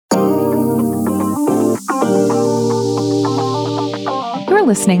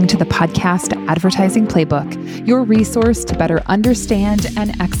listening to the Podcast Advertising Playbook, your resource to better understand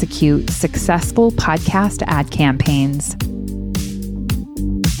and execute successful podcast ad campaigns.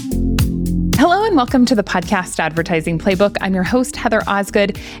 Hello and welcome to the Podcast Advertising Playbook. I'm your host, Heather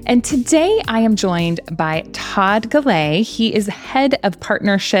Osgood, and today I am joined by Todd Gallais. He is head of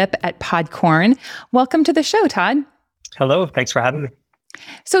partnership at Podcorn. Welcome to the show, Todd. Hello, thanks for having me.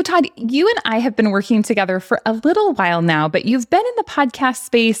 So Todd, you and I have been working together for a little while now, but you've been in the podcast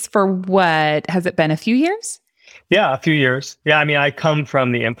space for what? Has it been a few years? Yeah, a few years. Yeah, I mean, I come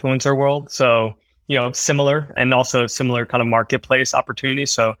from the influencer world, so, similar and also similar kind of marketplace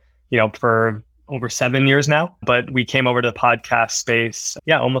opportunities. So, for over 7 years now, but we came over to the podcast space,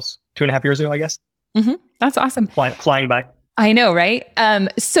 almost 2.5 years ago, I guess. Mm-hmm. That's awesome. Flying by. I know, right?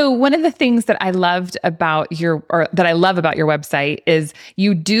 So one of the things that I love about your website is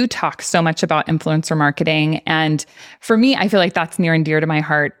you do talk so much about influencer marketing. And for me, I feel like that's near and dear to my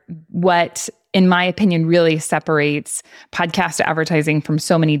heart. What, in my opinion, really separates podcast advertising from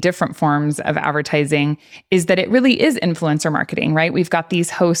so many different forms of advertising is that it really is influencer marketing, right? We've got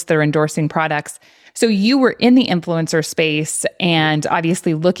these hosts that are endorsing products. So you were in the influencer space and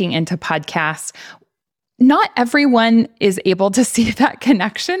obviously looking into podcasts. Not everyone is able to see that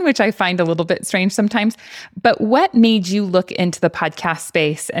connection, which I find a little bit strange sometimes. But what made you look into the podcast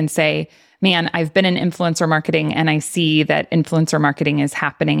space and say, man, I've been in influencer marketing and I see that influencer marketing is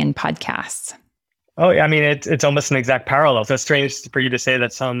happening in podcasts? Oh, I mean, it's almost an exact parallel. So it's strange for you to say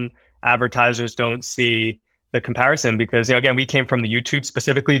that some advertisers don't see the comparison because, again, we came from the YouTube,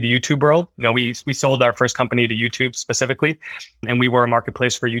 specifically the YouTube world. We sold our first company to YouTube specifically, and we were a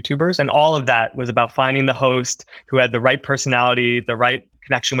marketplace for YouTubers. And all of that was about finding the host who had the right personality, the right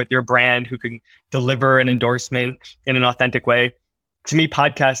connection with your brand, who can deliver an endorsement in an authentic way. To me,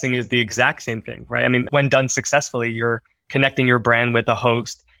 podcasting is the exact same thing, right? I mean, when done successfully, you're connecting your brand with a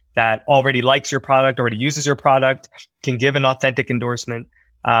host that already likes your product, already uses your product, can give an authentic endorsement.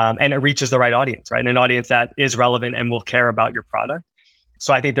 And it reaches the right audience, right? An audience that is relevant and will care about your product.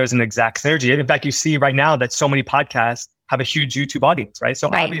 So I think there's an exact synergy. In fact, you see right now that so many podcasts have a huge YouTube audience, right?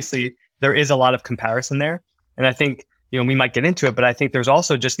 So Obviously there is a lot of comparison there. And I think, we might get into it, but I think there's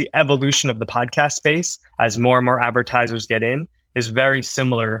also just the evolution of the podcast space as more and more advertisers get in is very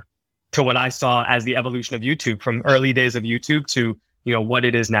similar to what I saw as the evolution of YouTube from early days of YouTube to, what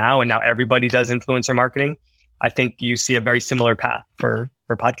it is now. And now everybody does influencer marketing. I think you see a very similar path for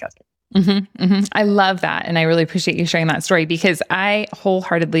podcasting. Mm-hmm, mm-hmm. I love that. And I really appreciate you sharing that story because I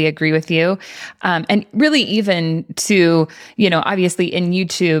wholeheartedly agree with you. And really even to, obviously in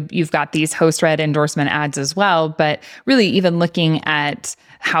YouTube, you've got these host-read endorsement ads as well, but really even looking at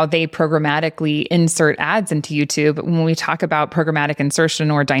how they programmatically insert ads into YouTube. When we talk about programmatic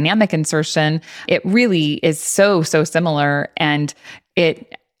insertion or dynamic insertion, it really is so similar. And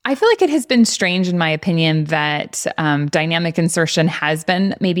I feel like it has been strange, in my opinion, that dynamic insertion has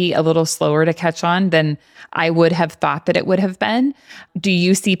been maybe a little slower to catch on than I would have thought that it would have been. Do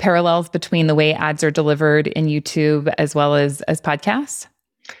you see parallels between the way ads are delivered in YouTube as well as podcasts?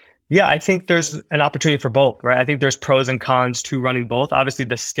 Yeah, I think there's an opportunity for both, right? I think there's pros and cons to running both. Obviously,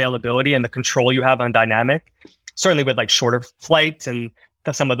 the scalability and the control you have on dynamic, certainly with like shorter flights and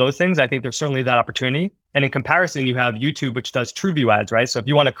some of those things, I think there's certainly that opportunity. And in comparison, you have YouTube, which does TrueView ads, right? So if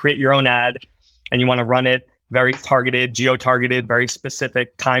you want to create your own ad and you want to run it very targeted, geo-targeted, very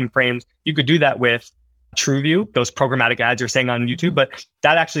specific timeframes, you could do that with TrueView, those programmatic ads you're saying on YouTube. But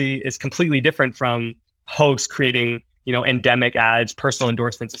that actually is completely different from hosts creating, endemic ads, personal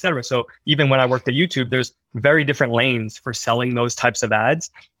endorsements, et cetera. So even when I worked at YouTube, there's very different lanes for selling those types of ads.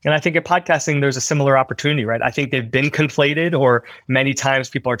 And I think at podcasting, there's a similar opportunity, right? I think they've been conflated or many times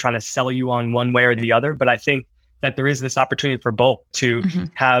people are trying to sell you on one way or the other. But I think that there is this opportunity for both to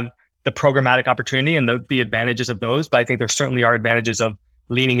have the programmatic opportunity and the advantages of those. But I think there certainly are advantages of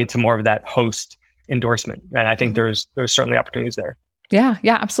leaning into more of that host endorsement. And I think there's certainly opportunities there. Yeah,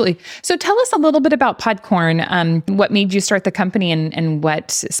 absolutely. So tell us a little bit about Podcorn. What made you start the company and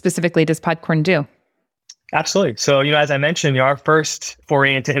what specifically does Podcorn do? Absolutely. So, as I mentioned, our first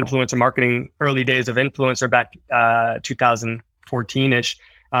foray into influencer marketing, early days of influencer back 2014-ish,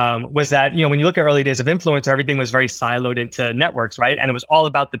 was that, when you look at early days of influencer, everything was very siloed into networks, right? And it was all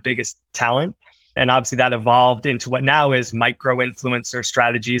about the biggest talent. And obviously that evolved into what now is micro influencer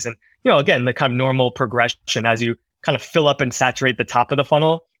strategies. And, again, the kind of normal progression as you kind of fill up and saturate the top of the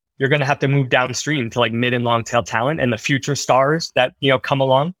funnel, you're going to have to move downstream to like mid and long tail talent and the future stars that, come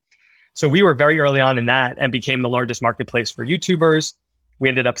along. So we were very early on in that and became the largest marketplace for YouTubers. We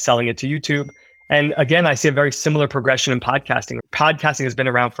ended up selling it to YouTube. And again, I see a very similar progression in podcasting. Podcasting has been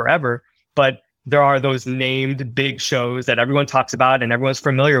around forever, but there are those named big shows that everyone talks about and everyone's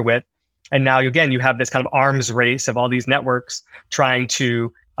familiar with. And now, again, you have this kind of arms race of all these networks trying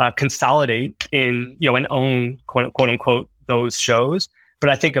to consolidate in, and own, quote unquote, those shows. But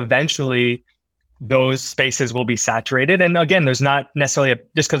I think eventually those spaces will be saturated. And again, there's not necessarily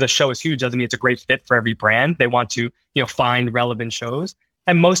just because a show is huge doesn't mean it's a great fit for every brand. They want to, find relevant shows.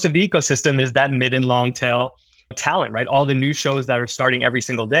 And most of the ecosystem is that mid and long tail talent, right? All the new shows that are starting every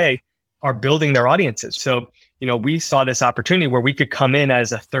single day are building their audiences. So, we saw this opportunity where we could come in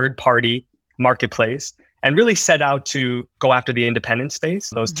as a third party marketplace and really set out to go after the independent space,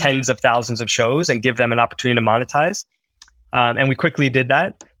 those tens of thousands of shows, and give them an opportunity to monetize. And we quickly did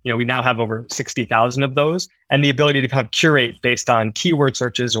that. We now have over 60,000 of those, and the ability to kind of curate based on keyword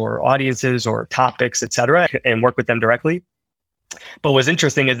searches or audiences or topics, et cetera, and work with them directly. But what's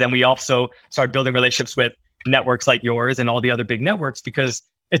interesting is then we also started building relationships with networks like yours and all the other big networks, because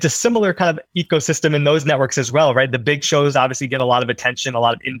it's a similar kind of ecosystem in those networks as well, right? The big shows obviously get a lot of attention, a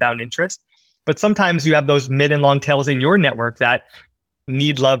lot of inbound interest, but sometimes you have those mid and long tails in your network that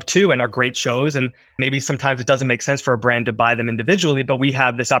need love too and are great shows. And maybe sometimes it doesn't make sense for a brand to buy them individually, but we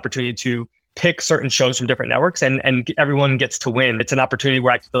have this opportunity to pick certain shows from different networks and everyone gets to win. It's an opportunity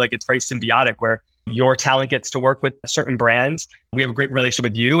where I feel like it's very symbiotic, where your talent gets to work with certain brands. We have a great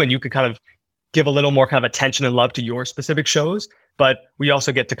relationship with you, and you could kind of give a little more kind of attention and love to your specific shows, but we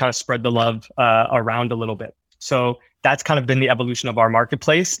also get to kind of spread the love around a little bit. So that's kind of been the evolution of our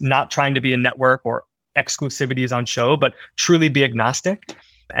marketplace, not trying to be a network or exclusivities on show, but truly be agnostic.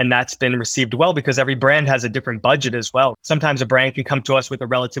 And that's been received well because every brand has a different budget as well. Sometimes a brand can come to us with a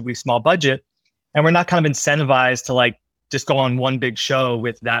relatively small budget, and we're not kind of incentivized to like just go on one big show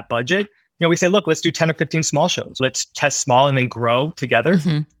with that budget. We say, look, let's do 10 or 15 small shows. Let's test small and then grow together.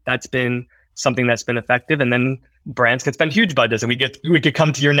 That's been something that's been effective. And then brands can spend huge budgets, and we could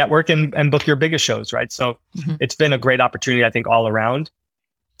come to your network and book your biggest shows, right? So it's been a great opportunity, I think, all around.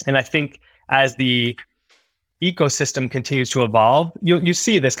 And I think as the ecosystem continues to evolve, you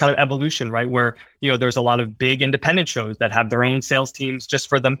see this kind of evolution, right? Where, there's a lot of big independent shows that have their own sales teams just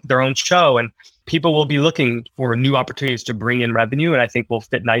for their own show. And people will be looking for new opportunities to bring in revenue. And I think we'll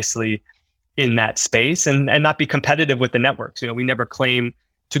fit nicely in that space and not be competitive with the networks. We never claim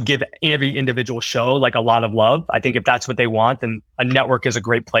to give every individual show like a lot of love. I think if that's what they want, then a network is a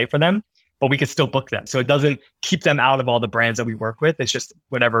great play for them, but we can still book them. So it doesn't keep them out of all the brands that we work with. It's just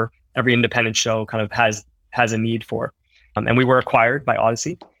whatever every independent show kind of has a need for. And we were acquired by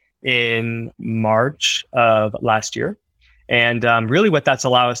Odyssey in March of last year. And really what that's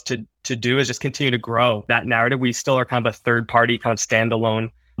allowed us to do is just continue to grow that narrative. We still are kind of a third party kind of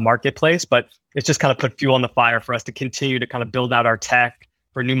standalone marketplace, but it's just kind of put fuel on the fire for us to continue to kind of build out our tech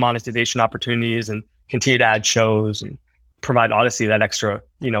for new monetization opportunities and continue to add shows and provide Odyssey that extra,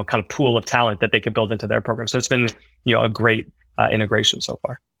 kind of pool of talent that they could build into their program. So it's been, a great integration so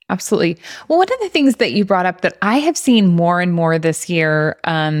far. Absolutely. Well, one of the things that you brought up that I have seen more and more this year,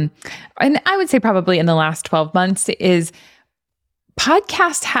 and I would say probably in the last 12 months, is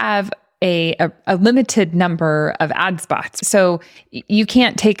podcasts have a limited number of ad spots. So you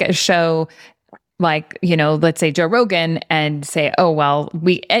can't take a show like, let's say Joe Rogan and say, oh, well,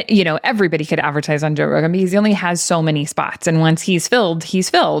 everybody could advertise on Joe Rogan because he only has so many spots. And once he's filled, he's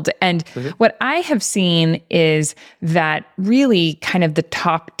filled. And what I have seen is that really kind of the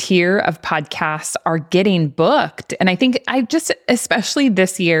top tier of podcasts are getting booked. And I think I just, especially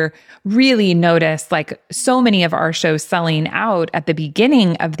this year, really noticed like so many of our shows selling out at the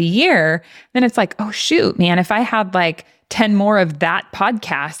beginning of the year. Then it's like, oh, shoot, man, if I had like 10 more of that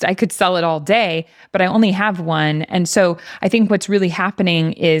podcast, I could sell it all day, but I only have one. And so I think what's really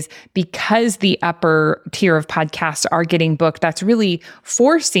happening is because the upper tier of podcasts are getting booked, that's really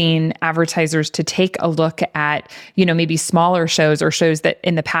forcing advertisers to take a look at, maybe smaller shows or shows that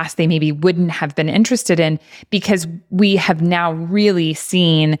in the past they maybe wouldn't have been interested in, because we have now really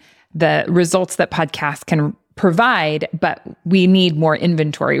seen the results that podcasts can provide, but we need more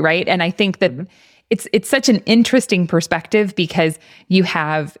inventory, right? And I think that it's such an interesting perspective because you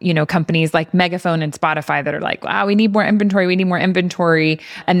have, companies like Megaphone and Spotify that are like, wow, we need more inventory.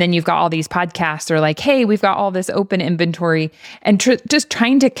 And then you've got all these podcasts that are like, hey, we've got all this open inventory, and just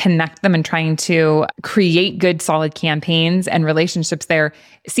trying to connect them and trying to create good, solid campaigns and relationships there.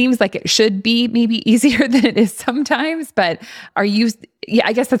 It seems like it should be maybe easier than it is sometimes, but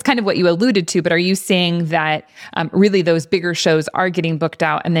I guess that's kind of what you alluded to, but are you saying that really those bigger shows are getting booked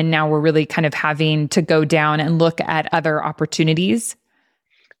out and then now we're really kind of having to go down and look at other opportunities?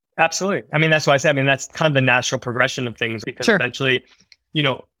 Absolutely. I mean, that's why I said, that's kind of the natural progression of things because eventually,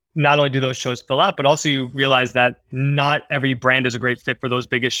 not only do those shows fill out, but also you realize that not every brand is a great fit for those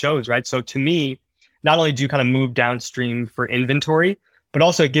biggest shows, right? So to me, not only do you kind of move downstream for inventory, but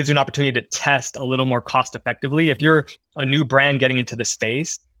also it gives you an opportunity to test a little more cost effectively. If you're a new brand getting into the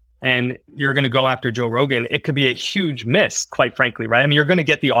space and you're going to go after Joe Rogan, it could be a huge miss, quite frankly, right? I mean, you're going to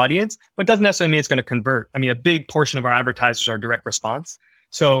get the audience, but it doesn't necessarily mean it's going to convert. I mean, a big portion of our advertisers are direct response.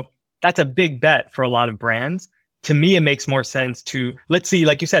 So that's a big bet for a lot of brands. To me, it makes more sense to, let's see,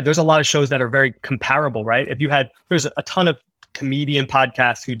 like you said, there's a lot of shows that are very comparable, right? There's a ton of comedian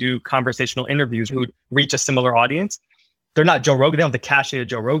podcasts who do conversational interviews who would reach a similar audience. They're not Joe Rogan. They don't have the cachet of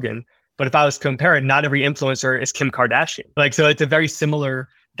Joe Rogan. But if I was to compare it, not every influencer is Kim Kardashian. So it's a very similar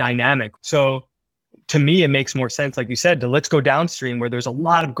dynamic. So to me, it makes more sense, like you said, to let's go downstream where there's a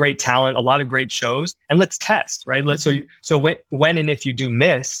lot of great talent, a lot of great shows, and let's test, right? So when and if you do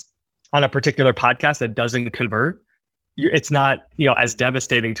miss on a particular podcast that doesn't convert, it's not, as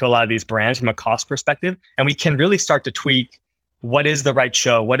devastating to a lot of these brands from a cost perspective. And we can really start to tweak what is the right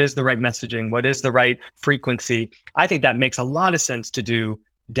show, what is the right messaging, what is the right frequency. I think that makes a lot of sense to do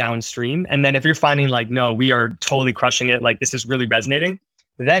downstream. And then if you're finding no, we are totally crushing it, this is really resonating,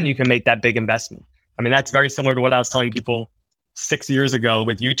 then you can make that big investment. I mean, that's very similar to what I was telling people 6 years ago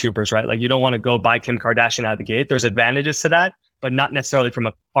with YouTubers, right? You don't want to go buy Kim Kardashian out of the gate. There's advantages to that, but not necessarily from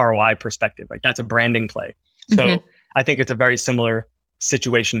a ROI perspective. That's a branding play. So I think it's a very similar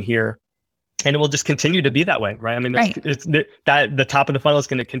situation here. And it will just continue to be that way, right? I mean, it's the top of the funnel is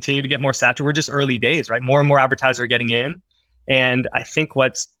going to continue to get more saturated. We're just early days, right? More and more advertisers are getting in. And I think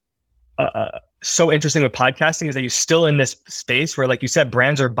what's so interesting with podcasting is that you're still in this space where, like you said,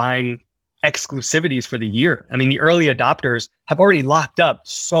 brands are buying exclusivities for the year. I mean, the early adopters have already locked up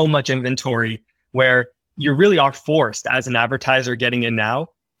so much inventory where you really are forced as an advertiser getting in now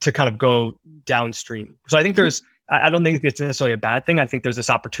to kind of go downstream. So I think I don't think it's necessarily a bad thing. I think there's this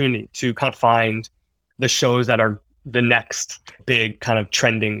opportunity to kind of find the shows that are the next big kind of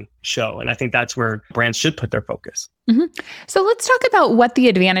trending show. And I think that's where brands should put their focus. Mm-hmm. So let's talk about what the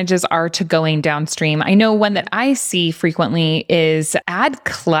advantages are to going downstream. I know one that I see frequently is ad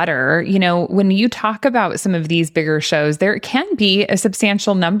clutter. When you talk about some of these bigger shows, there can be a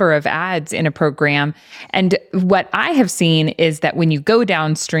substantial number of ads in a program. And what I have seen is that when you go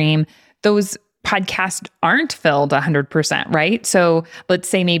downstream, those podcasts aren't filled 100%, right? So let's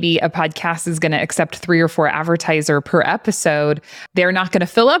say maybe a podcast is going to accept 3 or 4 advertiser per episode. They're not going to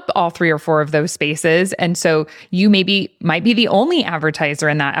fill up all 3 or 4 of those spaces. And so you might be the only advertiser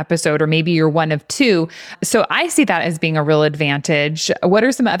in that episode, or maybe you're one of 2. So I see that as being a real advantage. What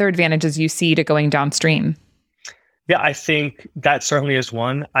are some other advantages you see to going downstream? Yeah, I think that certainly is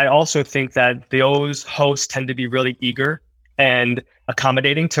one. I also think that those hosts tend to be really eager and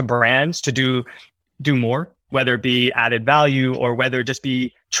accommodating to brands to do more, whether it be added value or whether it just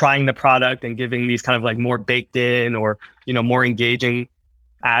be trying the product and giving these kind of more baked in or, more engaging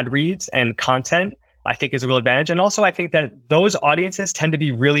ad reads and content, I think is a real advantage. And also I think that those audiences tend to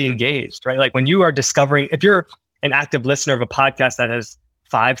be really engaged, right? When you are discovering, if you're an active listener of a podcast that has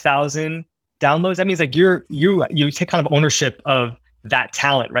 5,000 downloads, that means you take kind of ownership of that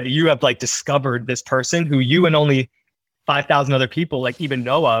talent, right? You have discovered this person who you and only 5,000 other people even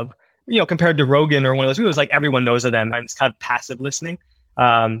know of, compared to Rogan or one of those videos, everyone knows of them and it's kind of passive listening.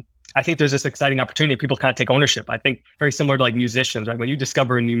 I think there's this exciting opportunity. People kind of take ownership. I think very similar to musicians, right? When you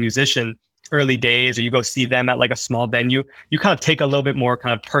discover a new musician early days or you go see them at a small venue, you kind of take a little bit more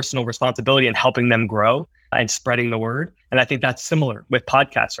kind of personal responsibility in helping them grow and spreading the word. And I think that's similar with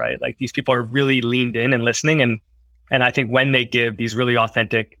podcasts, right? These people are really leaned in and listening. And I think when they give these really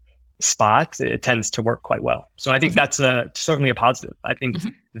authentic spots, it tends to work quite well. So I think that's certainly a positive. I think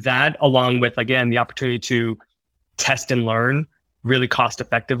that, along with, again, the opportunity to test and learn really cost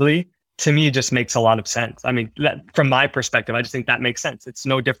effectively, to me, just makes a lot of sense. I mean, from my perspective, I just think that makes sense. It's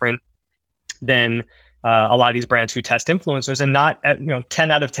no different than a lot of these brands who test influencers, and not 10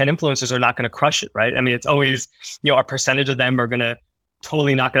 out of 10 influencers are not going to crush it, right? I mean, it's always, a percentage of them are going to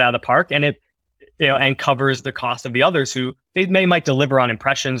totally knock it out of the park. And and covers the cost of the others who might deliver on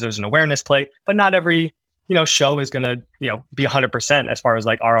impressions. There's an awareness play, but not every, show is going to, be 100% as far as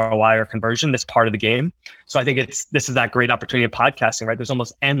ROI or conversion, this part of the game. So I think this is that great opportunity of podcasting, right? There's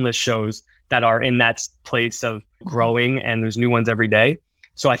almost endless shows that are in that place of growing, and there's new ones every day.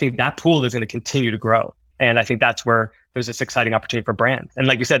 So I think that pool is going to continue to grow. And I think that's where there's this exciting opportunity for brands. And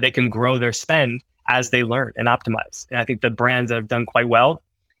like you said, they can grow their spend as they learn and optimize. And I think the brands that have done quite well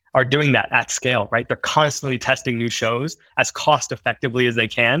are doing that at scale, right? They're constantly testing new shows as cost effectively as they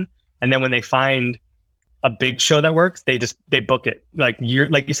can. And then when they find a big show that works, they book it like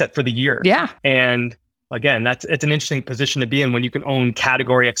you said, for the year. Yeah. And again, it's an interesting position to be in when you can own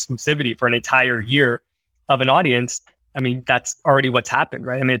category exclusivity for an entire year of an audience. I mean, that's already what's happened,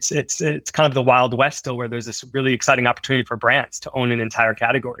 right? I mean, it's kind of the Wild West still, where there's this really exciting opportunity for brands to own an entire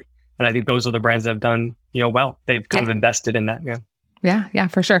category. And I think those are the brands that have done, well. They've kind of invested in that. Yeah,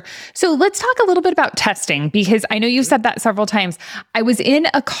 for sure. So let's talk a little bit about testing, because I know you've said that several times. I was in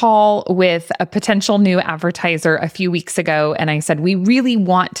a call with a potential new advertiser a few weeks ago, and I said, we really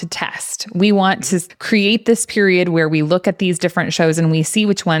want to test. We want to create this period where we look at these different shows and we see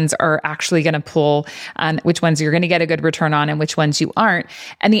which ones are actually going to pull, which ones you're going to get a good return on and which ones you aren't.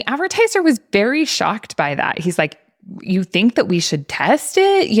 And the advertiser was very shocked by that. He's like, you think that we should test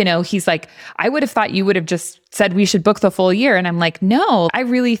it? He's like, I would have thought you would have just said we should book the full year. And I'm like, no, I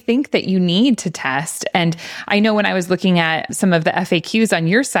really think that you need to test. And I know when I was looking at some of the FAQs on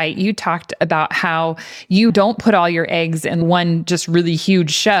your site, you talked about how you don't put all your eggs in one just really huge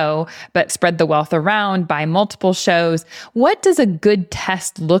show, but spread the wealth around, buy multiple shows. What does a good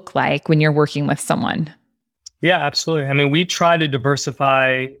test look like when you're working with someone? Yeah, absolutely. I mean, we try to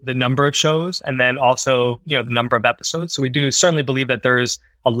diversify the number of shows and then also, the number of episodes. So we do certainly believe that there's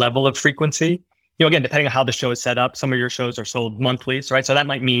a level of frequency. Again, depending on how the show is set up, some of your shows are sold monthly, right? So that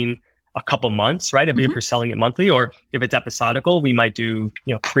might mean a couple months, right? If you're selling it monthly, or if it's episodical, we might do,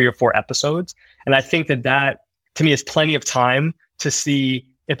 3 or 4 episodes. And I think that to me is plenty of time to see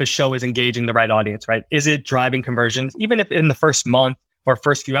if a show is engaging the right audience, right? Is it driving conversions? Even if in the first month or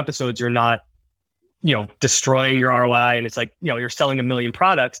first few episodes, you're not destroying your ROI and it's like, you're selling 1 million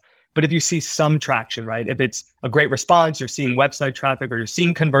products. But if you see some traction, right? If it's a great response, you're seeing website traffic or you're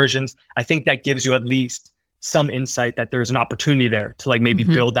seeing conversions, I think that gives you at least some insight that there's an opportunity there to like maybe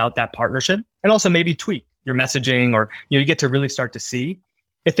build out that partnership and also maybe tweak your messaging, or, you get to really start to see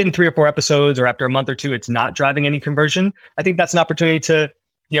if in 3 or 4 episodes or after a month or 2, it's not driving any conversion. I think that's an opportunity to,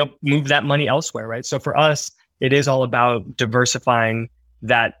 move that money elsewhere, right? So for us, it is all about diversifying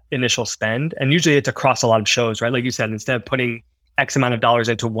that initial spend. And usually it's across a lot of shows, right? Like you said, instead of putting X amount of dollars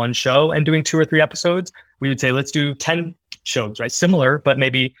into one show and doing 2 or 3 episodes, we would say, let's do 10 shows, right? Similar, but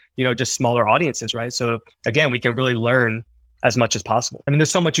maybe, just smaller audiences, right? So again, we can really learn as much as possible. I mean,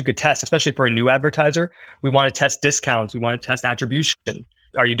 there's so much you could test, especially for a new advertiser. We want to test discounts. We want to test attribution.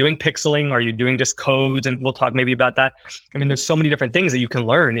 Are you doing pixeling? Are you doing just codes? And we'll talk maybe about that. I mean, there's so many different things that you can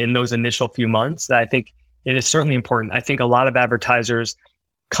learn in those initial few months that I think it is certainly important. I think a lot of advertisers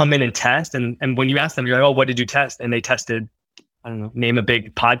come in and test. And when you ask them, you're like, oh, what did you test? And they tested, I don't know, name a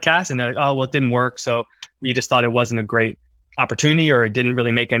big podcast. And they're like, oh, well, it didn't work. So we just thought it wasn't a great opportunity, or it didn't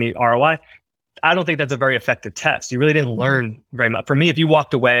really make any ROI. I don't think that's a very effective test. You really didn't learn very much. For me, if you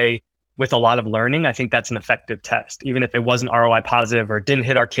walked away with a lot of learning, I think that's an effective test. Even if it wasn't ROI positive or didn't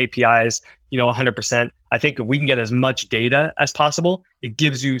hit our KPIs, 100%, I think if we can get as much data as possible, it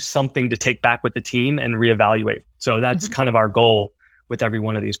gives you something to take back with the team and reevaluate. So that's kind of our goal with every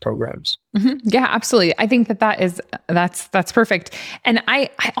one of these programs. Yeah, absolutely. I think that's perfect. And I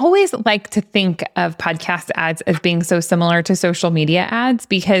always like to think of podcast ads as being so similar to social media ads,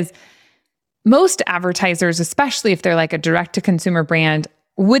 because most advertisers, especially if they're like a direct to consumer brand,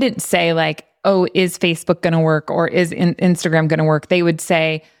 wouldn't say like, oh, is Facebook going to work or is Instagram going to work? They would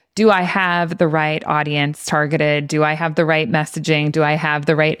say, do I have the right audience targeted? Do I have the right messaging? Do I have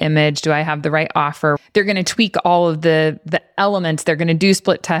the right image? Do I have the right offer? They're going to tweak all of the elements. They're going to do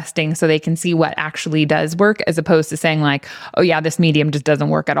split testing so they can see what actually does work, as opposed to saying like, oh yeah, this medium just doesn't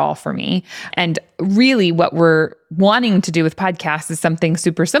work at all for me. And really what we're wanting to do with podcasts is something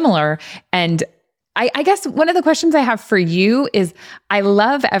super similar. And I guess one of the questions I have for you is, I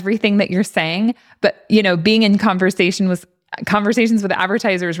love everything that you're saying, but being in conversations with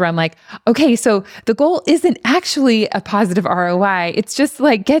advertisers where I'm like, okay, so the goal isn't actually a positive ROI. It's just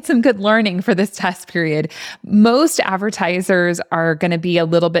like, get some good learning for this test period. Most advertisers are going to be a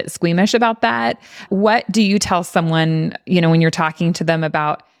little bit squeamish about that. What do you tell someone, when you're talking to them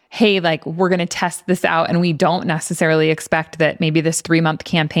about, hey, like, we're going to test this out and we don't necessarily expect that maybe this 3-month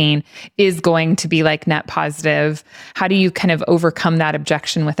campaign is going to be like net positive? How do you kind of overcome that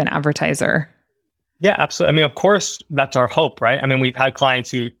objection with an advertiser? Yeah, absolutely. I mean, of course, that's our hope, right? I mean, we've had clients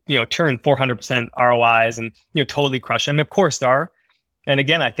who, turn 400% ROIs and, totally crush them. Of course there are. And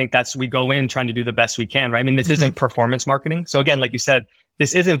again, I think we go in trying to do the best we can, right? I mean, this isn't performance marketing. So again, like you said,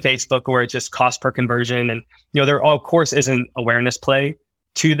 this isn't Facebook where it's just cost per conversion. And, there, of course, isn't awareness play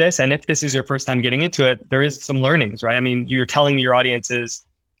to this. And if this is your first time getting into it, there is some learnings, right? I mean, you're telling your audience is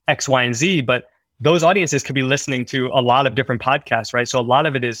X, Y, and Z, but those audiences could be listening to a lot of different podcasts, right? So a lot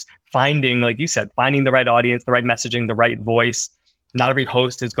of it is finding, like you said, finding the right audience, the right messaging, the right voice. Not every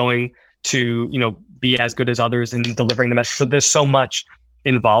host is going to, be as good as others in delivering the message. So there's so much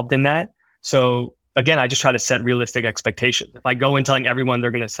involved in that. So again, I just try to set realistic expectations. If I go in telling everyone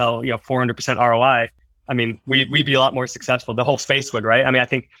they're going to sell, 400% ROI, I mean, we'd be a lot more successful. The whole space would, right? I mean, I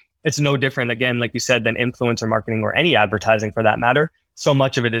think it's no different, again, like you said, than influencer marketing or any advertising for that matter. So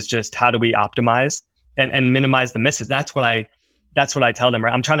much of it is just how do we optimize and minimize the misses. That's what I tell them,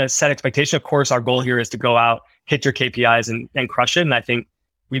 right? I'm trying to set expectation. Of course, our goal here is to go out, hit your KPIs and crush it. And I think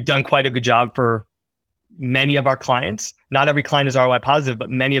we've done quite a good job for many of our clients. Not every client is ROI positive, but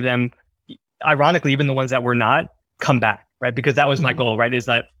many of them, ironically, even the ones that were not, come back, right? Because that was my goal, right? Is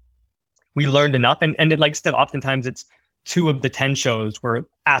that we learned enough. And like I said, oftentimes it's 2 of the 10 shows were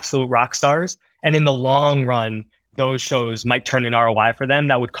absolute rock stars. And in the long run, those shows might turn in ROI for them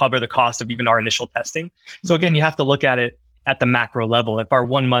that would cover the cost of even our initial testing. So again, you have to look at it at the macro level. If our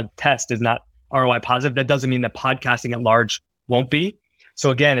 1-month test is not ROI positive, that doesn't mean that podcasting at large won't be.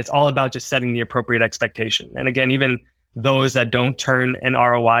 So again, it's all about just setting the appropriate expectation. And again, even those that don't turn an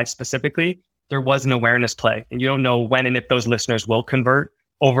ROI specifically, there was an awareness play, and you don't know when and if those listeners will convert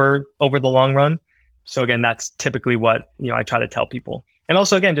over the long run. So again, that's typically what I try to tell people. And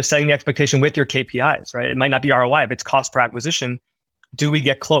also, again, just setting the expectation with your KPIs, right? It might not be ROI, if it's cost per acquisition. Do we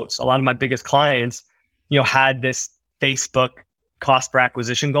get close? A lot of my biggest clients, had this Facebook cost per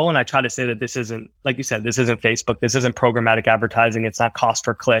acquisition goal. And I try to say that this isn't, like you said, this isn't Facebook. This isn't programmatic advertising. It's not cost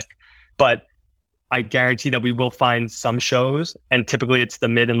per click. But I guarantee that we will find some shows, and typically it's the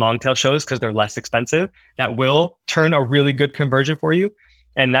mid and long tail shows because they're less expensive, that will turn a really good conversion for you.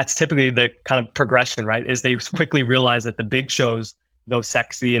 And that's typically the kind of progression, right? Is they quickly realize that the big shows, though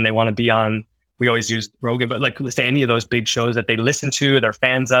sexy and they want to be on, we always use Rogan, but like let's say any of those big shows that they listen to, they're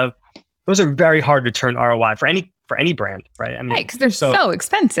fans of, those are very hard to turn ROI for any brand, right? I mean, right, because they're so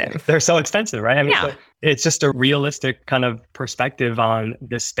expensive. They're so expensive, right? I mean, yeah. So it's just a realistic kind of perspective on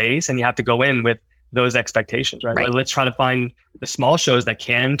this space, and you have to go in with those expectations, right? Like, let's try to find the small shows that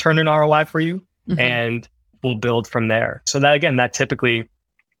can turn an ROI for you, and we'll build from there. So that typically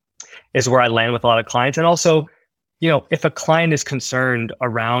is where I land with a lot of clients. And also, if a client is concerned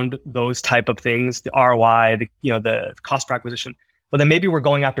around those type of things, the ROI, the cost per acquisition, well, then maybe we're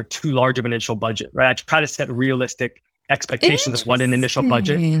going after too large of an initial budget, right? I try to set realistic expectations of what an initial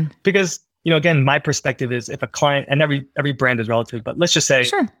budget, because, again, my perspective is if a client, and every brand is relative, but let's just say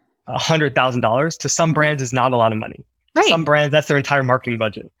 $100,000 to some brands is not a lot of money. Right. Some brands, that's their entire marketing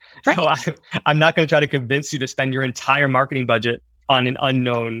budget. Right. So I'm not going to try to convince you to spend your entire marketing budget on an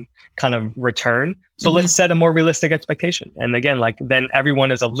unknown kind of return. So let's set a more realistic expectation. And again, then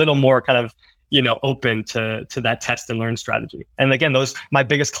everyone is a little more kind of, open to that test and learn strategy. And again, my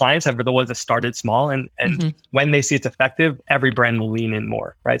biggest clients have been the ones that started small, and when they see it's effective, every brand will lean in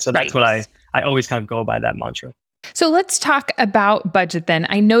more, right? So that's what I always kind of go by that mantra. So let's talk about budget then.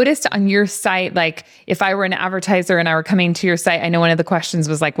 I noticed on your site, like if I were an advertiser and I were coming to your site, I know one of the questions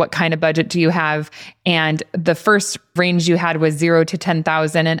was like, what kind of budget do you have? And the first range you had was 0 to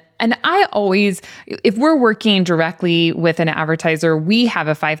 10,000. And I always, if we're working directly with an advertiser, we have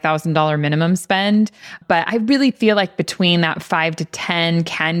a $5,000 minimum spend. But I really feel like between that 5 to 10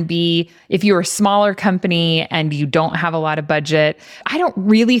 can be, if you're a smaller company and you don't have a lot of budget, I don't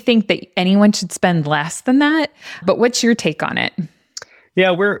really think that anyone should spend less than that. But what's your take on it?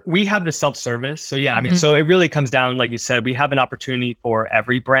 Yeah, we have the self-service. So yeah, I mean, so it really comes down, like you said, we have an opportunity for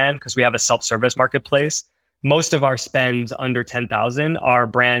every brand because we have a self-service marketplace. Most of our spends under 10,000 are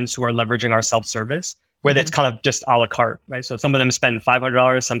brands who are leveraging our self-service, where it's kind of just a la carte, right? So some of them spend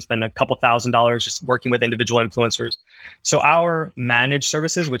 $500, some spend a couple $1,000s just working with individual influencers. So our managed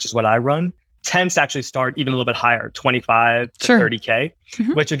services, which is what I run, tends to actually start even a little bit higher, 25 to 30K,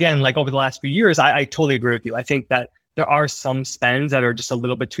 which again, like over the last few years, I totally agree with you. I think that there are some spends that are just a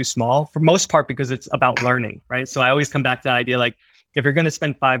little bit too small for most part because it's about learning, right? So I always come back to the idea, like if you're going to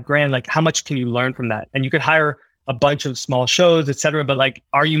spend $5,000, like how much can you learn from that? And you could hire a bunch of small shows, et cetera, but like,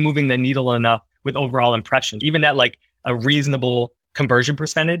 are you moving the needle enough with overall impressions? Even at like a reasonable conversion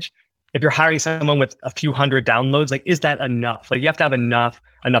percentage, if you're hiring someone with a few hundred downloads, like, is that enough? Like you have to have enough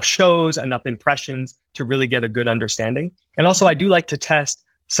shows, enough impressions to really get a good understanding. And also I do like to test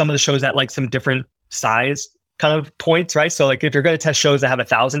some of the shows at like some different size kind of points, right? So like if you're going to test shows that have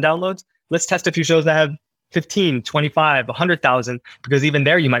 1,000 downloads, let's test a few shows that have 15, 25, 100,000, because even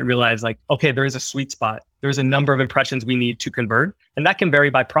there you might realize like, okay, there is a sweet spot. There's a number of impressions we need to convert. And that can vary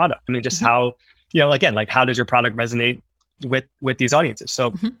by product. I mean, just how, again, like how does your product resonate with these audiences?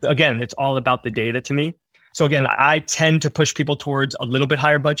 So again, it's all about the data to me. So again, I tend to push people towards a little bit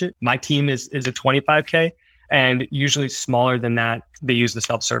higher budget. My team is a 25K. And usually smaller than that, they use the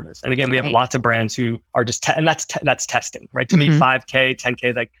self-service. And again, we have lots of brands who are just, and that's testing, right? To me, 5K,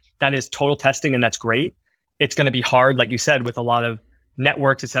 10K, like that is total testing and that's great. It's going to be hard, like you said, with a lot of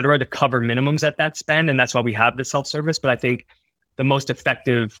networks, et cetera, to cover minimums at that spend. And that's why we have the self-service. But I think the most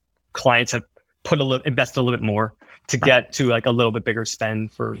effective clients have invested a little bit more to get to like a little bit bigger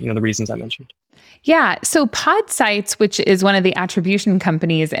spend for, the reasons I mentioned. Yeah. So Podsights, which is one of the attribution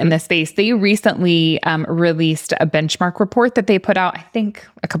companies in this space, they recently released a benchmark report that they put out, I think,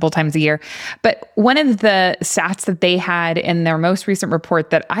 a couple times a year. But one of the stats that they had in their most recent report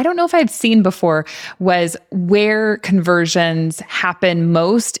that I don't know if I'd seen before was where conversions happen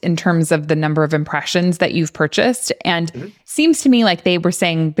most in terms of the number of impressions that you've purchased. And seems to me like they were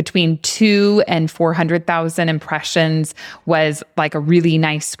saying between 2 and 400,000 impressions was like a really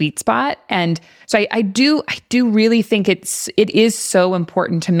nice sweet spot. And so I do really think it is so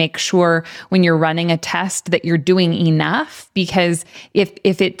important to make sure when you're running a test that you're doing enough, because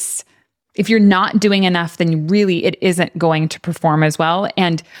if you're not doing enough, then really it isn't going to perform as well.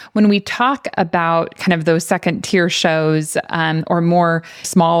 And when we talk about kind of those second tier shows or more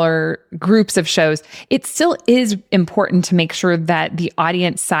smaller groups of shows, it still is important to make sure that the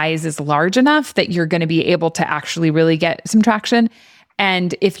audience size is large enough that you're going to be able to actually really get some traction.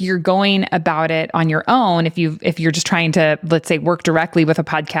 And if you're going about it on your own, if you're just trying to, let's say, work directly with a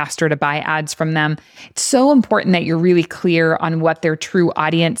podcaster to buy ads from them, it's so important that you're really clear on what their true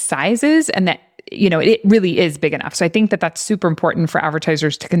audience size is and that it really is big enough. So I think that that's super important for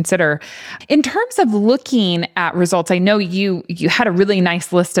advertisers to consider. In terms of looking at results, I know you had a really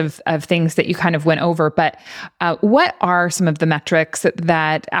nice list of things that you kind of went over, but what are some of the metrics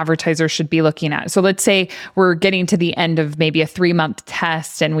that advertisers should be looking at? So let's say we're getting to the end of maybe a 3-month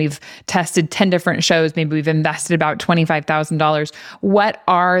test and we've tested 10 different shows. Maybe we've invested about $25,000. What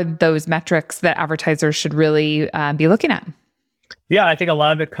are those metrics that advertisers should really be looking at? Yeah, I think a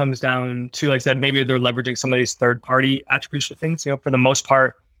lot of it comes down to, like I said, maybe they're leveraging some of these third-party attribution things. For the most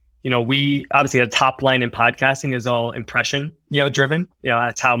part, we obviously the top line in podcasting is all impression, driven.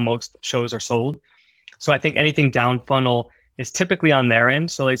 That's how most shows are sold. So I think anything down funnel is typically on their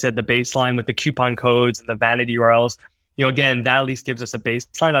end. So like I said, the baseline with the coupon codes and the vanity URLs, again, that at least gives us a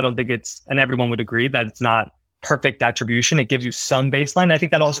baseline. I don't think and everyone would agree that it's not perfect attribution. It gives you some baseline. I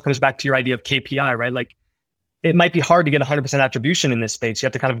think that also comes back to your idea of KPI, right? Like, it might be hard to get 100% attribution in this space. You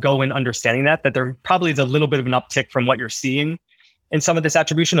have to kind of go in understanding that there probably is a little bit of an uptick from what you're seeing in some of this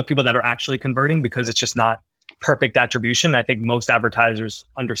attribution of people that are actually converting, because it's just not perfect attribution. I think most advertisers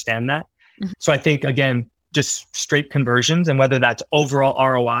understand that. Mm-hmm. So I think, again, just straight conversions and whether that's overall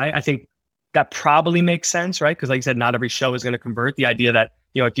ROI, I think that probably makes sense, right? Because like you said, not every show is going to convert. The idea that,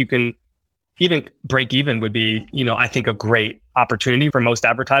 if you can even break even would be, I think a great opportunity for most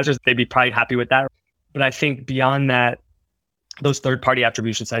advertisers. They'd be probably happy with that. But I think beyond that, those third-party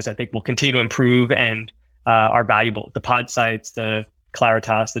attribution sites, I think will continue to improve and are valuable. The Podsights, the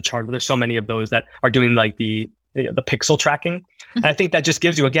Claritas, the Chartable, there's so many of those that are doing like the pixel tracking. Mm-hmm. And I think that just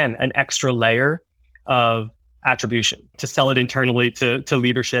gives you, again, an extra layer of attribution to sell it internally to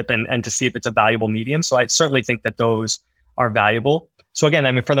leadership and to see if it's a valuable medium. So I certainly think that those are valuable. So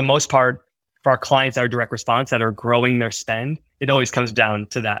again, for the most part, for our clients that are direct response that are growing their spend, it always comes down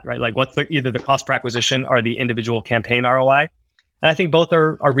to that, right? Like what's either the cost per acquisition or the individual campaign ROI. And I think both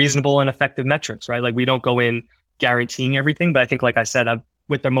are reasonable and effective metrics, right? Like we don't go in guaranteeing everything, but I think, like I said,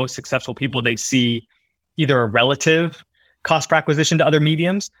 with the most successful people, they see either a relative cost per acquisition to other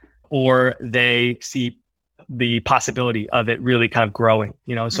mediums, or they see the possibility of it really kind of growing,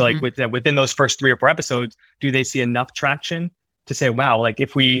 So like within those first 3 or 4 episodes, do they see enough traction to say, wow, like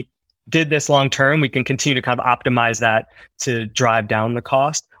if we did this long term, we can continue to kind of optimize that to drive down the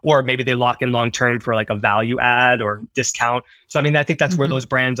cost, or maybe they lock in long term for like a value add or discount. So I think that's where those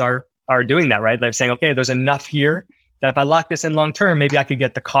brands are doing that, right? They're saying, okay, there's enough here that if I lock this in long term, maybe I could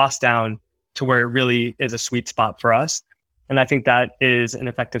get the cost down to where it really is a sweet spot for us. And I think that is an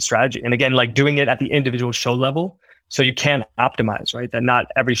effective strategy. And again, like doing it at the individual show level, so you can optimize, right? That not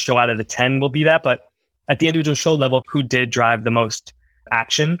every show out of the 10 will be that, but at the individual show level, who did drive the most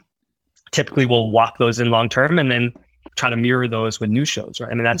action, typically we'll walk those in long term and then try to mirror those with new shows,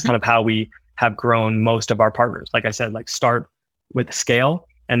 right? That's kind of how we have grown most of our partners. Like I said, like start with scale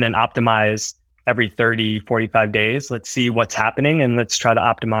and then optimize every 30, 45 days. Let's see what's happening and let's try to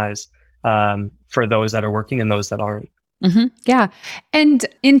optimize for those that are working and those that aren't. Mm-hmm. Yeah. And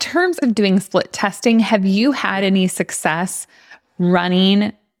in terms of doing split testing, have you had any success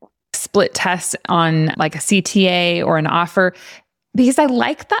running split tests on like a CTA or an offer? Because I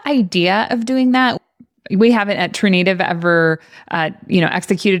like the idea of doing that. We haven't at True Native ever,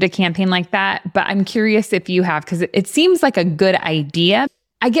 executed a campaign like that, but I'm curious if you have, because it seems like a good idea.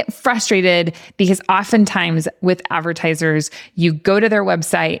 I get frustrated because oftentimes with advertisers, you go to their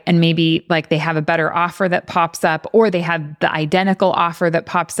website and maybe like they have a better offer that pops up, or they have the identical offer that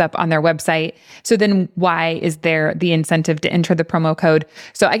pops up on their website. So then why is there the incentive to enter the promo code?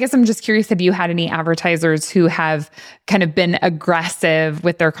 So I guess I'm just curious, have you had any advertisers who have kind of been aggressive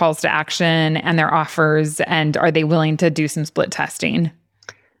with their calls to action and their offers, and are they willing to do some split testing?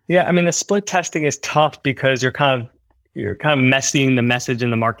 Yeah, I mean, the split testing is tough because you're kind of messing the message in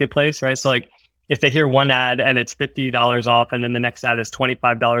the marketplace, right? So like if they hear one ad and it's $50 off and then the next ad is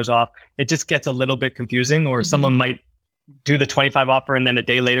 $25 off, it just gets a little bit confusing. Or someone might do the 25 offer and then a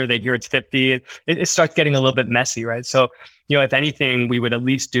day later they hear it's 50. It starts getting a little bit messy, right? So, if anything, we would at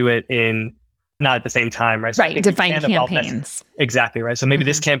least do it in not at the same time, right? So right, define campaigns. Exactly, right? So maybe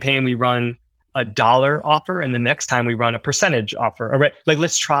this campaign we run a dollar offer and the next time we run a percentage offer. All right, like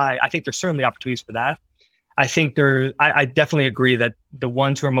let's try. I think there's certainly opportunities for that. I think I definitely agree that the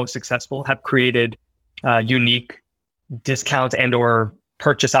ones who are most successful have created unique discounts and or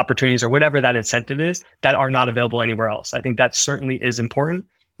purchase opportunities or whatever that incentive is that are not available anywhere else. I think that certainly is important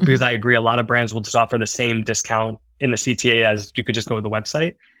because I agree a lot of brands will just offer the same discount in the CTA as you could just go to the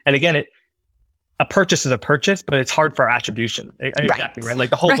website. And again, a purchase is a purchase, but it's hard for attribution. Exactly, right? Like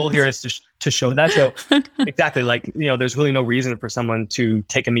the whole goal here is to show that. So exactly, like, there's really no reason for someone to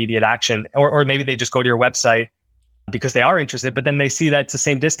take immediate action, or maybe they just go to your website because they are interested, but then they see that it's the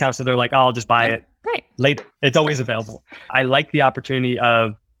same discount. So they're like, oh, I'll just buy it later. It's always available. I like the opportunity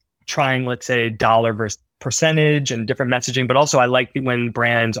of trying, let's say, dollar versus percentage and different messaging, but also I like when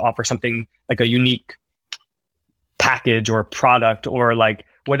brands offer something like a unique package or product or like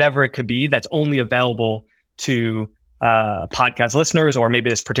whatever it could be that's only available to podcast listeners, or maybe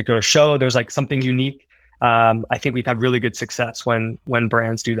this particular show. There's like something unique. I think we've had really good success when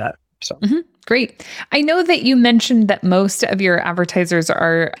brands do that. So great. I know that you mentioned that most of your advertisers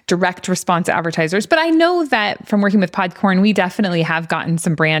are direct response advertisers, but I know that from working with Podcorn, we definitely have gotten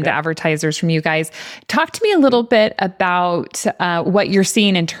some brand advertisers from you guys. Talk to me a little bit about what you're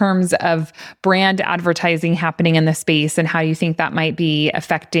seeing in terms of brand advertising happening in the space and how you think that might be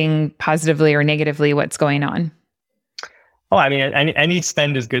affecting positively or negatively what's going on. Oh, I mean, any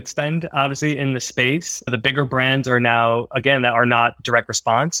spend is good spend, obviously, in the space. The bigger brands are now, again, that are not direct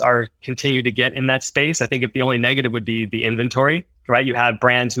response, are continue to get in that space. I think if the only negative would be the inventory, right? You have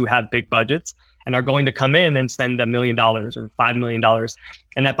brands who have big budgets and are going to come in and spend $1 million or $5 million.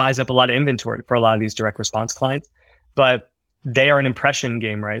 And that buys up a lot of inventory for a lot of these direct response clients. But they are an impression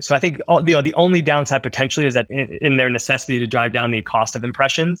game, right? So I think the only downside potentially is that in their necessity to drive down the cost of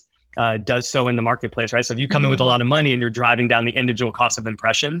impressions, does so in the marketplace, right? So if you come in with a lot of money and you're driving down the individual cost of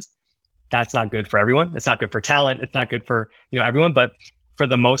impressions, that's not good for everyone. It's not good for talent. It's not good for everyone. But for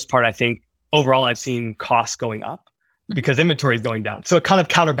the most part, I think overall I've seen costs going up because inventory is going down. So it kind of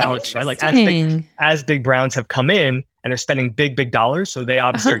counterbalances, right? Like as big brands have come in and are spending big dollars, so they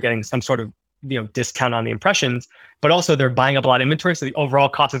obviously are getting some sort of discount on the impressions, but also they're buying up a lot of inventory, so the overall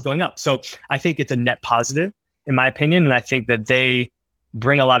cost is going up. So I think it's a net positive, in my opinion, and I think that they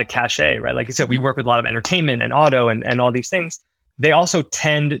bring a lot of cachet, right? Like you said, we work with a lot of entertainment and auto and all these things. They also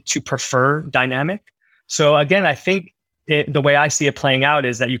tend to prefer dynamic. So again, I think the way I see it playing out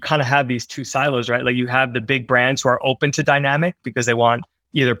is that you kind of have these two silos, right? Like you have the big brands who are open to dynamic because they want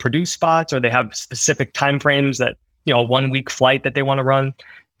either produce spots or they have specific timeframes that, a 1 week flight that they want to run.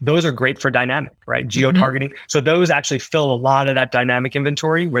 Those are great for dynamic, right? Geo-targeting. So those actually fill a lot of that dynamic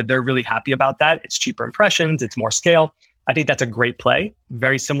inventory where they're really happy about that. It's cheaper impressions, it's more scale. I think that's a great play,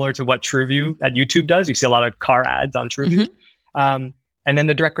 very similar to what TrueView at YouTube does. You see a lot of car ads on TrueView. And then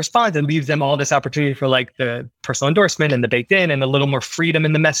the direct response, it leaves them all this opportunity for like the personal endorsement and the baked in and a little more freedom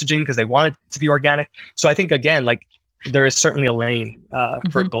in the messaging because they want it to be organic. So I think, again, like there is certainly a lane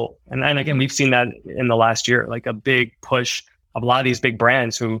for both. And again, we've seen that in the last year, like a big push of a lot of these big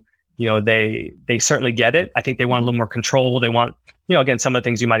brands who, they certainly get it. I think they want a little more control. They want, again, some of the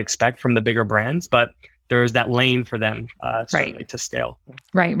things you might expect from the bigger brands, but there's that lane for them certainly to scale.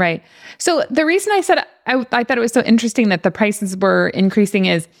 Right. So the reason I said I thought it was so interesting that the prices were increasing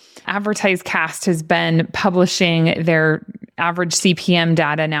is AdvertiseCast has been publishing their average CPM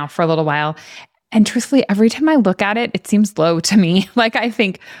data now for a little while. And truthfully, every time I look at it, it seems low to me. Like I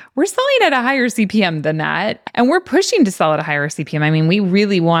think we're selling at a higher CPM than that. And we're pushing to sell at a higher CPM. I mean, we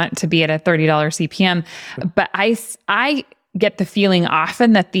really want to be at a $30 CPM. But I get the feeling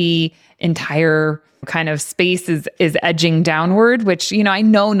often that the entire kind of space is edging downward, which, I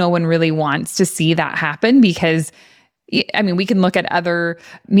know no one really wants to see that happen because, I mean, we can look at other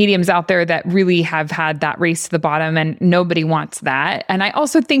mediums out there that really have had that race to the bottom, and nobody wants that. And I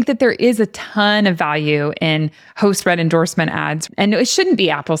also think that there is a ton of value in host-read endorsement ads, and it shouldn't be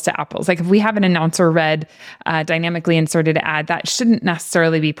apples to apples. Like if we have an announcer-read dynamically inserted ad, that shouldn't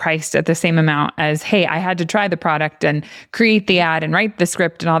necessarily be priced at the same amount as, hey, I had to try the product and create the ad and write the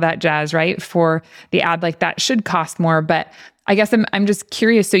script and all that jazz, right? For the ad, like that should cost more. But I guess I'm just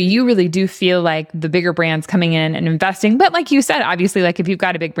curious. So you really do feel like the bigger brands coming in and investing, but like you said, obviously, like if you've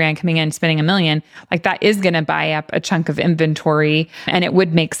got a big brand coming in spending $1 million, like that is going to buy up a chunk of inventory, and it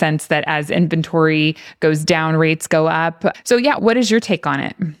would make sense that as inventory goes down, rates go up. So yeah, what is your take on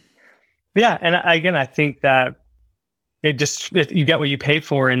it? Yeah, and again, I think that you get what you pay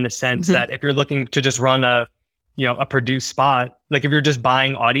for, in the sense that if you're looking to just run a produced spot, like if you're just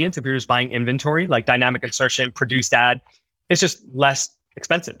buying audience, if you're just buying inventory, like dynamic insertion, produced ad, it's just less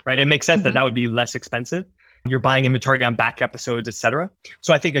expensive, right? It makes sense that would be less expensive. You're buying inventory on back episodes, et cetera.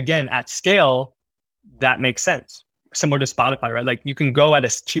 So I think, again, at scale, that makes sense. Similar to Spotify, right? Like you can go at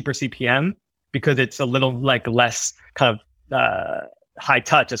a cheaper CPM because it's a little like less kind of high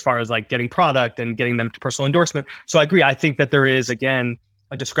touch as far as like getting product and getting them to personal endorsement. So I agree. I think that there is, again,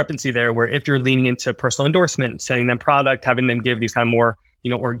 a discrepancy there where if you're leaning into personal endorsement, sending them product, having them give these kind of more,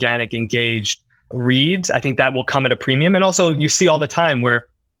 organic, engaged reads, I think that will come at a premium. And also you see all the time where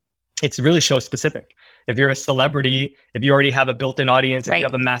it's really show specific. If you're a celebrity, if you already have a built-in audience, if you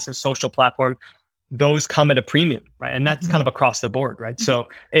have a massive social platform, those come at a premium, right? And that's kind of across the board, right? So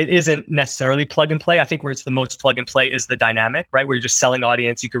it isn't necessarily plug and play. I think where it's the most plug and play is the dynamic, right? Where you're just selling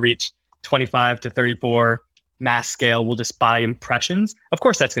audience. You could reach 25 to 34 mass scale. We'll just buy impressions. Of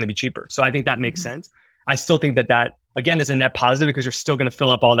course, that's going to be cheaper. So I think that makes sense. I still think that again is a net positive because you're still going to fill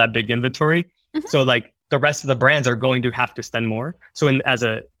up all that big inventory. So like the rest of the brands are going to have to spend more. So as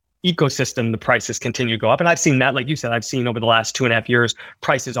a ecosystem, the prices continue to go up. And I've seen that, like you said, I've seen over the last 2.5 years,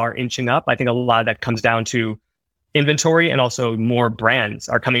 prices are inching up. I think a lot of that comes down to inventory, and also more brands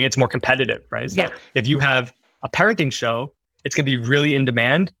are coming. It's more competitive, right? So if you have a parenting show, it's going to be really in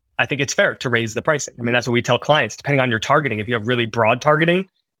demand. I think it's fair to raise the pricing. I mean, that's what we tell clients, depending on your targeting. If you have really broad targeting,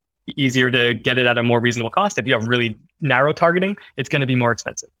 easier to get it at a more reasonable cost. If you have really narrow targeting, it's going to be more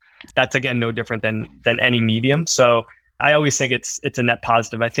expensive. That's, again, no different than any medium. So I always think it's a net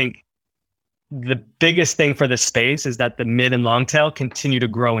positive. I think the biggest thing for this space is that the mid and long tail continue to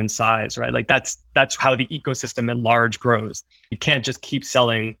grow in size, right? Like that's how the ecosystem at large grows. You can't just keep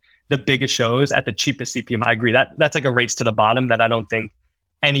selling the biggest shows at the cheapest CPM. I agree. That's like a race to the bottom that I don't think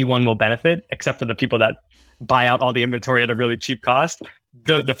anyone will benefit, except for the people that buy out all the inventory at a really cheap cost.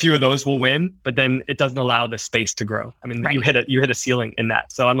 The few of those will win, but then it doesn't allow the space to grow. I mean, you hit a ceiling in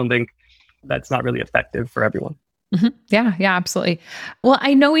that. So I don't think that's not really effective for everyone. Yeah, absolutely. Well,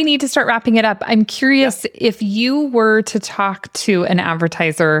 I know we need to start wrapping it up. I'm curious if you were to talk to an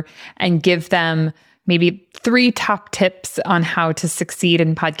advertiser and give them maybe 3 top tips on how to succeed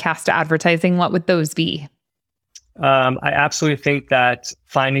in podcast advertising, what would those be? I absolutely think that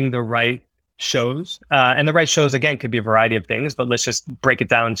finding the right shows, and the right shows, again, could be a variety of things, but let's just break it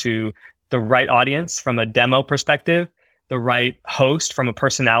down to the right audience from a demo perspective, the right host from a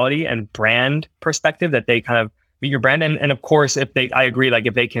personality and brand perspective, that they kind of meet your brand. And of course, I agree, like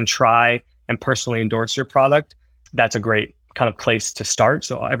if they can try and personally endorse your product, that's a great kind of place to start.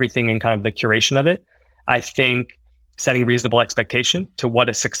 So everything in kind of the curation of it. I think setting reasonable expectation to what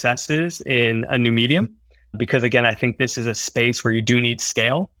a success is in a new medium. Because again, I think this is a space where you do need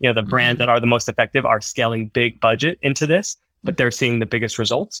scale. The brands that are the most effective are scaling big budget into this, but they're seeing the biggest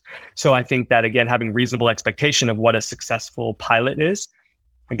results. So I think that, again, having reasonable expectation of what a successful pilot is,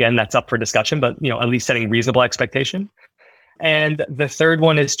 again, that's up for discussion, but at least setting reasonable expectation. And the third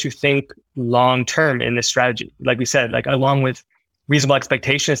one is to think long-term in this strategy. Like we said, like along with reasonable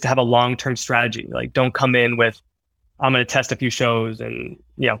expectation is to have a long-term strategy. Like don't come in with, I'm going to test a few shows and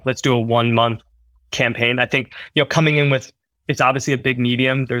let's do a 1-month campaign. I think, coming in with, it's obviously a big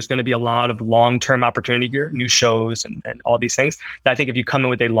medium. There's going to be a lot of long-term opportunity here, new shows and all these things. I think if you come in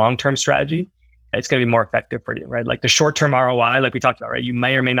with a long-term strategy, it's going to be more effective for you, right? Like the short-term ROI, like we talked about, right? You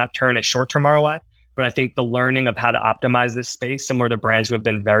may or may not turn a short-term ROI, but I think the learning of how to optimize this space, similar to brands who have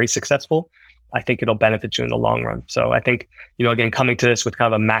been very successful, I think it'll benefit you in the long run. So I think, again, coming to this with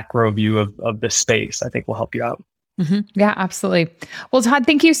kind of a macro view of the space, I think will help you out. Yeah, absolutely. Well, Todd,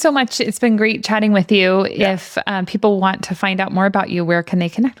 thank you so much. It's been great chatting with you. Yeah. If people want to find out more about you, where can they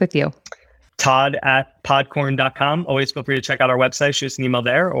connect with you? Todd@podcorn.com. Always feel free to check out our website, shoot us an email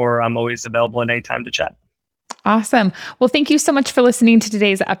there, or I'm always available at any time to chat. Awesome. Well, thank you so much for listening to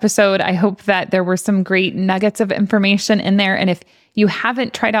today's episode. I hope that there were some great nuggets of information in there. And if you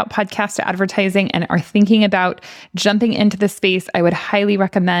haven't tried out podcast advertising and are thinking about jumping into the space, I would highly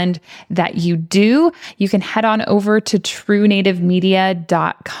recommend that you do. You can head on over to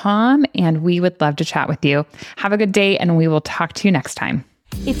TrueNativeMedia.com and we would love to chat with you. Have a good day and we will talk to you next time.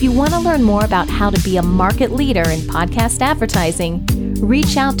 If you want to learn more about how to be a market leader in podcast advertising,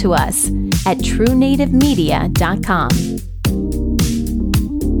 reach out to us at TrueNativeMedia.com.